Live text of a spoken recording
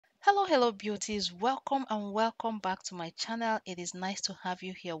Hello beauties, welcome and welcome back to my channel. It is nice to have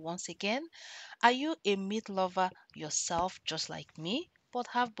you here once again. Are you a meat lover yourself, just like me, but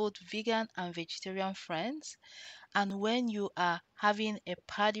have both vegan and vegetarian friends? And when you are having a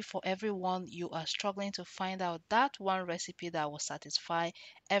party for everyone, you are struggling to find out that one recipe that will satisfy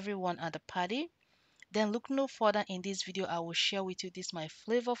everyone at the party? Then look no further. In this video I will share with you this my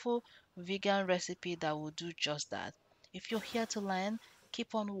flavorful vegan recipe that will do just that. If you're here to learn,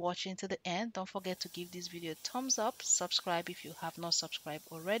 keep on watching to the end. Don't forget to give this video a thumbs up, subscribe if you have not subscribed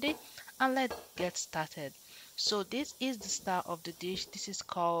already, and let's get started. So this is the star of the dish. This is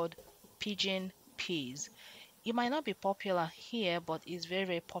called pigeon peas. It might not be popular here, but it's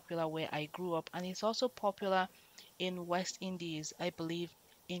very popular where I grew up, and it's also popular in West Indies, I believe,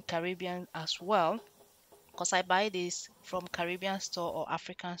 in Caribbean as well, because I buy this from Caribbean store or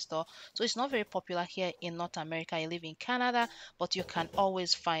African store. So it's not very popular here in North America. I live in Canada, but you can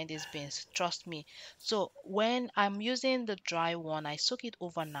always find these beans, trust me. So when I'm using the dry one, I soak it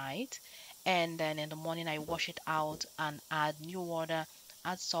overnight, and then in the morning I wash it out and add new water,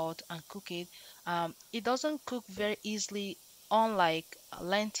 add salt and cook it. It doesn't cook very easily, unlike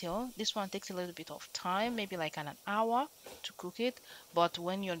lentil. This one takes a little bit of time, maybe like an hour to cook it, but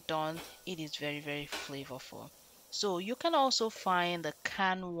when you're done, it is very flavorful. So you can also find the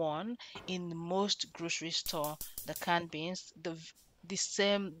canned one in most grocery store. The canned beans, the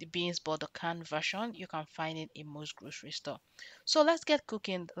same beans but the canned version, you can find it in most grocery store. So let's get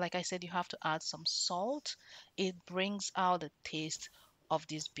cooking. Like I said, you have to add some salt. It brings out the taste of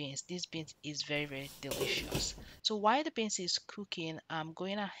these beans. These beans is very delicious. So while the beans is cooking, I'm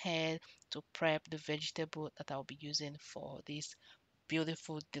going ahead to prep the vegetable that I'll be using for this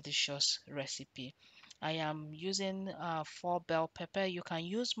beautiful delicious recipe. I am using 4 bell pepper. You can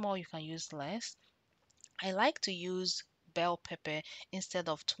use more, you can use less. I like to use bell pepper instead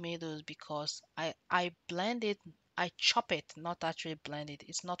of tomatoes because I blend it. I chop it, not actually blend it.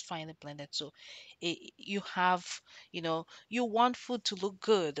 It's not finely blended. So you have, you want food to look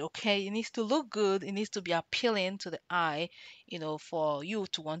good, okay? It needs to look good. It needs to be appealing to the eye, for you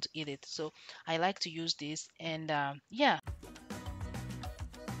to want to eat it. So I like to use this, and yeah.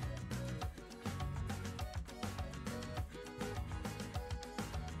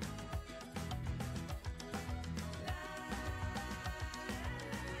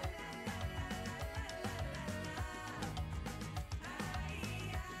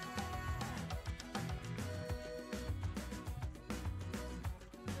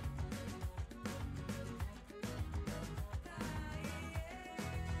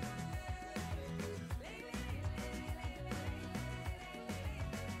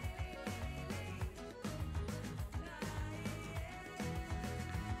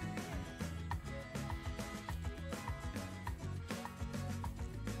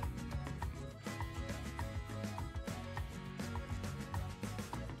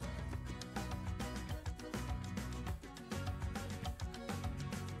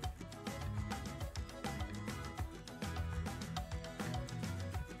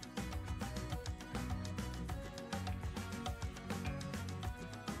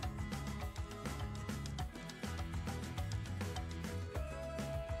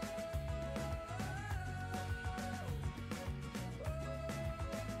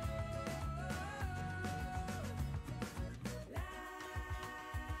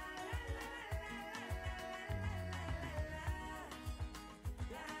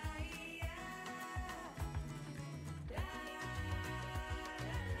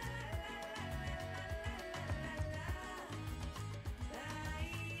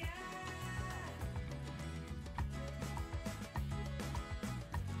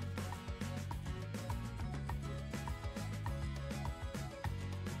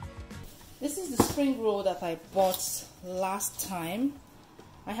 This is the spring roll that I bought last time.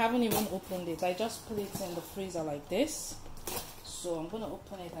 I haven't even opened it. I just put it in the freezer like this. So I'm going to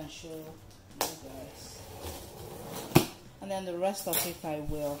open it and show you guys. And then the rest of it I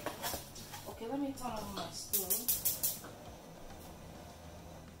will. Okay, let me turn on my stove.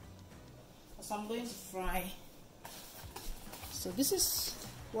 So I'm going to fry. So this is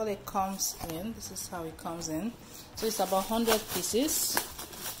what it comes in. This is how it comes in. So it's about 100 pieces.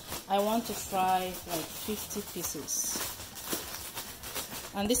 I want to fry like 50 pieces.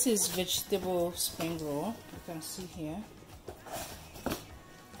 And this is vegetable spring roll. You can see here.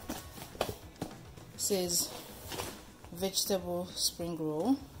 It says vegetable spring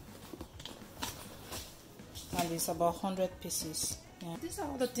roll. And it's about 100 pieces. Yeah. These are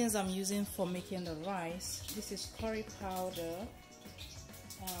all the things I'm using for making the rice. This is curry powder.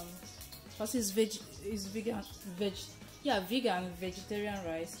 Because it's vegan, Yeah, vegan, vegetarian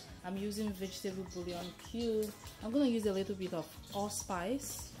rice. I'm using vegetable bouillon cube. I'm gonna use a little bit of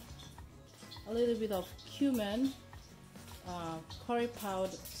allspice, a little bit of cumin, curry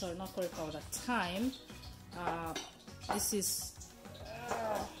powder, sorry, not curry powder, thyme. This is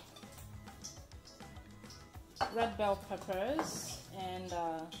red bell peppers and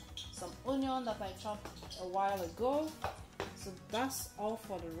some onion that I chopped a while ago. So that's all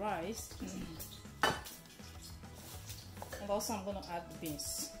for the rice. And also I'm going to add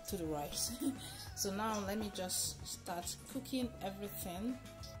beans to the rice. So now let me just start cooking everything.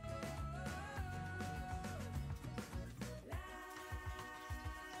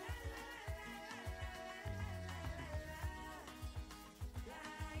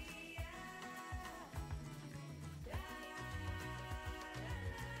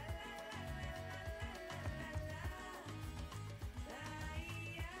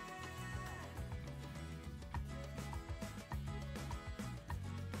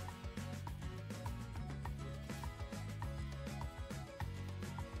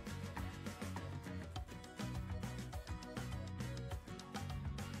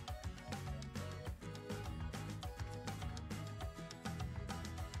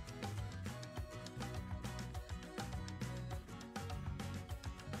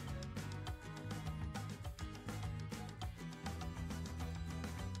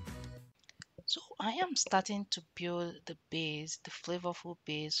 So I am starting to build the base, the flavorful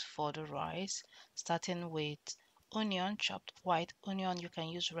base for the rice, starting with onion, chopped white onion. You can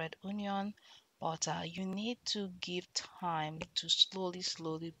use red onion, but you need to give time to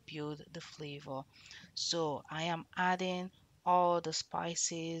slowly build the flavor. So I am adding all the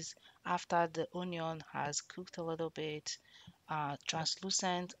spices after the onion has cooked a little bit,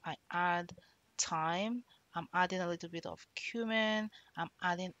 translucent. I add thyme. I'm adding a little bit of cumin. I'm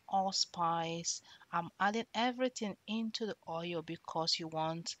adding allspice. I'm adding everything into the oil because you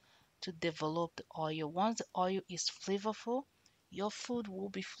want to develop the oil. Once the oil is flavorful, your food will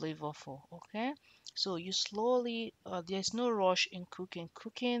be flavorful. Okay, so you slowly, there's no rush in cooking.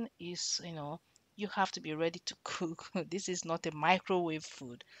 Cooking is, you have to be ready to cook. This is not a microwave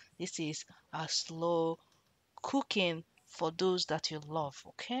food. This is a slow cooking for those that you love.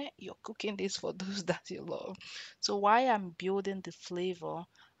 Okay, you're cooking this for those that you love. So while I'm building the flavor,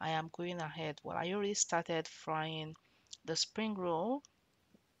 I am going ahead. Well, I already started frying the spring roll.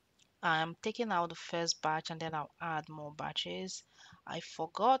 I'm taking out the first batch and then I'll add more batches. I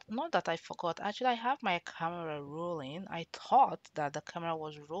forgot, not that I forgot, actually, I have my camera rolling. I thought that the camera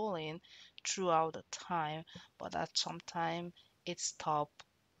was rolling throughout the time, but at some time it stopped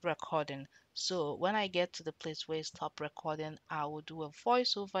recording. So when I get to the place where it stopped recording, I will do a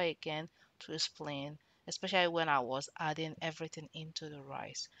voiceover again to explain, especially when I was adding everything into the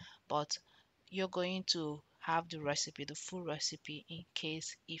rice. But you're going to have the recipe, the full recipe, in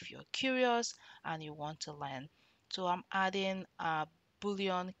case if you're curious and you want to learn. So I'm adding a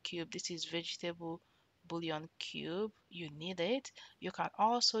bouillon cube. This is vegetable bouillon cube. You need it. You can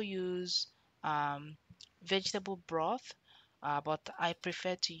also use um, vegetable broth, but I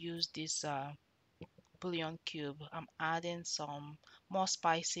prefer to use this bouillon cube. I'm adding some more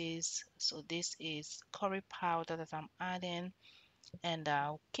spices. So this is curry powder that I'm adding, and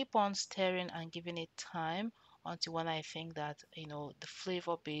I'll keep on stirring and giving it time until when I think that the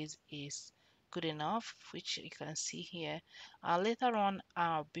flavor base is good enough, which you can see here. Later on,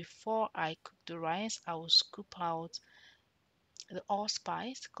 before I cook the rice, I will scoop out the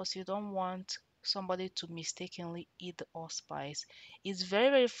allspice because you don't want somebody to mistakenly eat the allspice. It's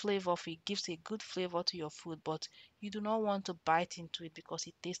very flavorful. It gives a good flavor to your food, but you do not want to bite into it because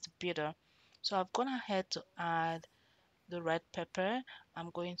it tastes bitter. So I've gone ahead to add the red pepper.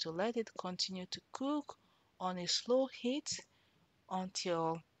 I'm going to let it continue to cook on a slow heat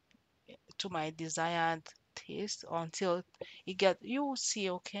until to my desired taste, until you will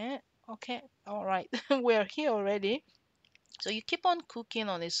see. Okay, all right. We're here already. So you keep on cooking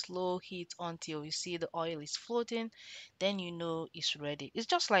on a slow heat until you see the oil is floating, then you know it's ready. It's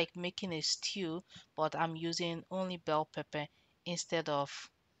just like making a stew, but I'm using only bell pepper instead of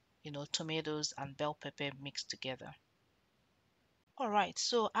tomatoes and bell pepper mixed together. All right,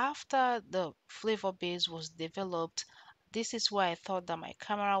 so after the flavor base was developed, this is where I thought that my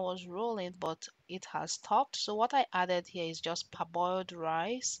camera was rolling, but it has stopped. So what I added here is just parboiled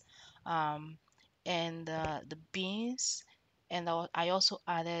rice, um, and the beans, and I also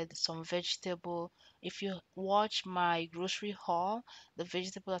added some vegetable. If you watch my grocery haul, the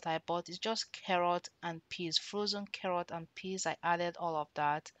vegetable that I bought is just carrot and peas, frozen carrot and peas. I added all of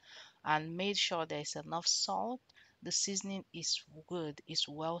that and made sure there's enough salt. The seasoning is good, it's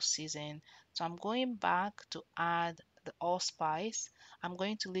well seasoned. So I'm going back to add the allspice. I'm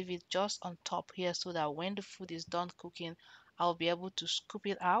going to leave it just on top here so that when the food is done cooking, I'll be able to scoop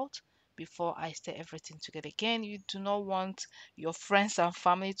it out before I stir everything together. Again, you do not want your friends and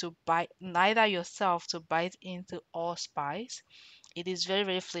family to bite, neither yourself to bite into allspice. It is very,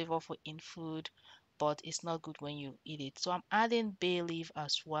 very flavorful in food, but it's not good when you eat it. So I'm adding bay leaf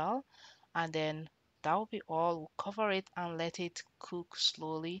as well, and then that will be all. We'll cover it and let it cook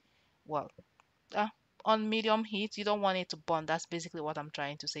slowly. Well, uh, on medium heat. You don't want it to burn. That's basically what I'm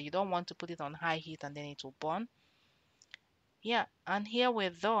trying to say. You don't want to put it on high heat and then it will burn. Yeah, and here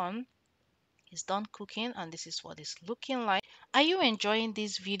we're done. It's done cooking and this is what it's looking like. Are you enjoying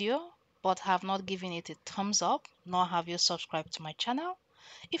this video but have not given it a thumbs up, nor have you subscribed to my channel?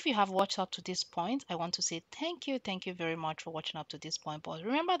 If you have watched up to this point, I want to say thank you very much for watching up to this point. But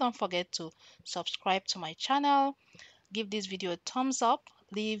remember, don't forget to subscribe to my channel, give this video a thumbs up,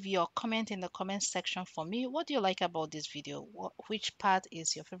 leave your comment in the comment section for me. What do you like about this video? Which part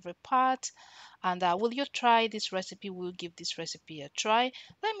is your favorite part? And will you try this recipe? Will you give this recipe a try?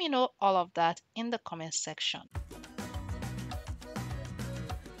 Let me know all of that in the comment section.